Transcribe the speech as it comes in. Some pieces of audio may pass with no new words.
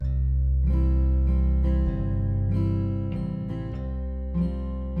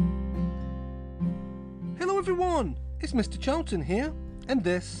everyone, it's Mr. Charlton here, and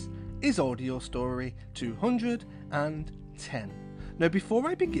this is Audio Story 210. Now before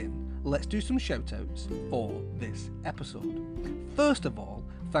I begin, let's do some shout-outs for this episode. First of all,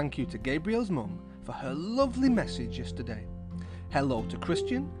 thank you to Gabriel's mum for her lovely message yesterday. Hello to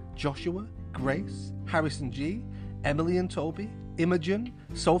Christian, Joshua, Grace, Harrison G, Emily and Toby, Imogen,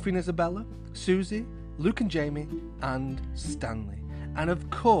 Sophie and Isabella, Susie, Luke and Jamie, and Stanley. And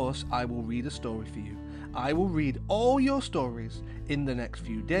of course, I will read a story for you. I will read all your stories in the next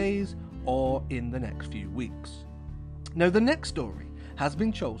few days or in the next few weeks. Now, the next story has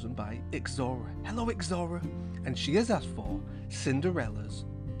been chosen by Ixora. Hello, Ixora. And she has asked for Cinderella's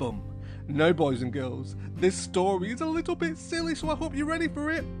Bum. Now, boys and girls, this story is a little bit silly, so I hope you're ready for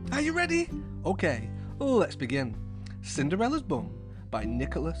it. Are you ready? Okay, let's begin. Cinderella's Bum by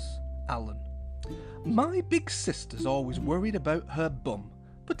Nicholas Allen. My big sister's always worried about her bum,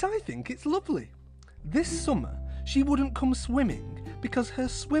 but I think it's lovely. This summer, she wouldn't come swimming because her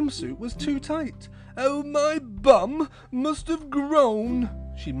swimsuit was too tight. Oh, my bum must have grown,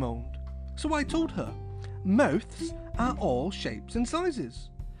 she moaned. So I told her, mouths are all shapes and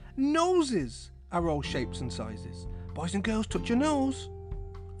sizes. Noses are all shapes and sizes. Boys and girls, touch your nose.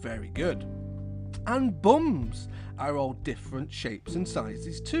 Very good. And bums are all different shapes and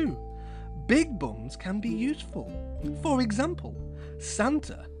sizes too. Big bums can be useful. For example,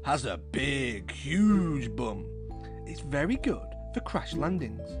 Santa has a big, huge bum. It's very good for crash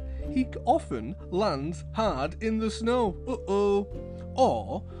landings. He often lands hard in the snow.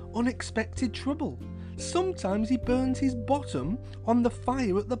 Or unexpected trouble. Sometimes he burns his bottom on the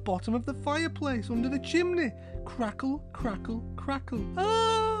fire at the bottom of the fireplace under the chimney. Crackle, crackle, crackle.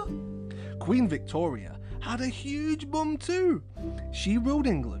 Ah! Queen Victoria had a huge bum too. She ruled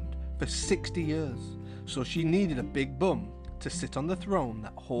England for 60 years, so she needed a big bum to sit on the throne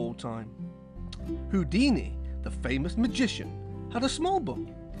that whole time. Houdini, the famous magician, had a small bum.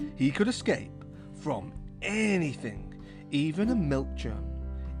 He could escape from anything, even a milk churn.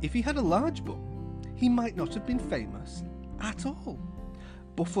 If he had a large bum, he might not have been famous at all.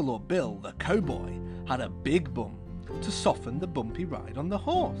 Buffalo Bill, the cowboy, had a big bum to soften the bumpy ride on the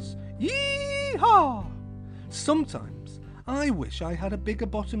horse. Yee-haw! Sometimes I wish I had a bigger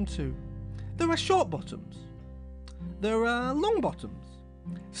bottom too. There are short bottoms. There are long bottoms.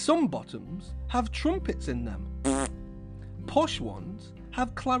 Some bottoms have trumpets in them. Posh ones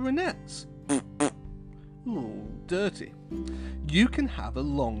have clarinets. Ooh, dirty. You can have a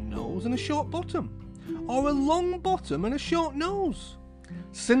long nose and a short bottom, or a long bottom and a short nose.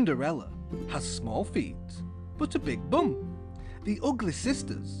 Cinderella has small feet, but a big bum. The Ugly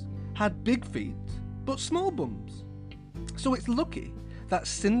Sisters had big feet, but small bums. So it's lucky that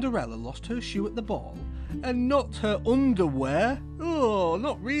Cinderella lost her shoe at the ball and not her underwear. Oh,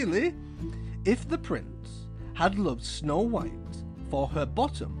 not really. If the prince had loved Snow White for her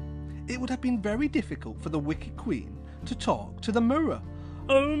bottom, it would have been very difficult for the wicked queen to talk to the mirror.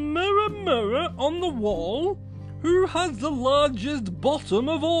 Oh, mirror, mirror on the wall, who has the largest bottom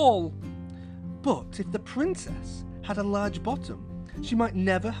of all? But if the princess had a large bottom, she might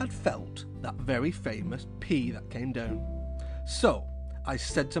never have felt that very famous pea that came down. So I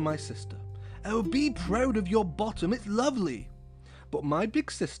said to my sister, oh, be proud of your bottom, it's lovely. But my big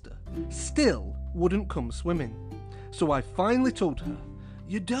sister still wouldn't come swimming. So I finally told her,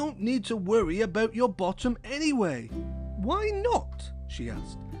 you don't need to worry about your bottom anyway. Why not? She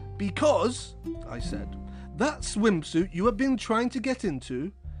asked. Because, I said, that swimsuit you have been trying to get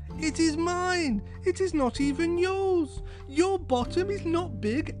into, it is mine. It is not even yours. Your bottom is not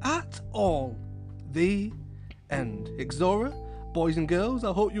big at all. The end. Ixora, boys and girls,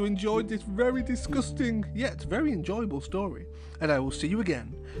 I hope you enjoyed this very disgusting yet very enjoyable story. And I will see you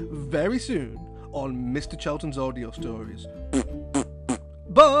again very soon on Mr. Charlton's Audio Stories.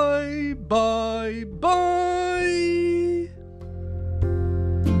 Bye, bye, bye.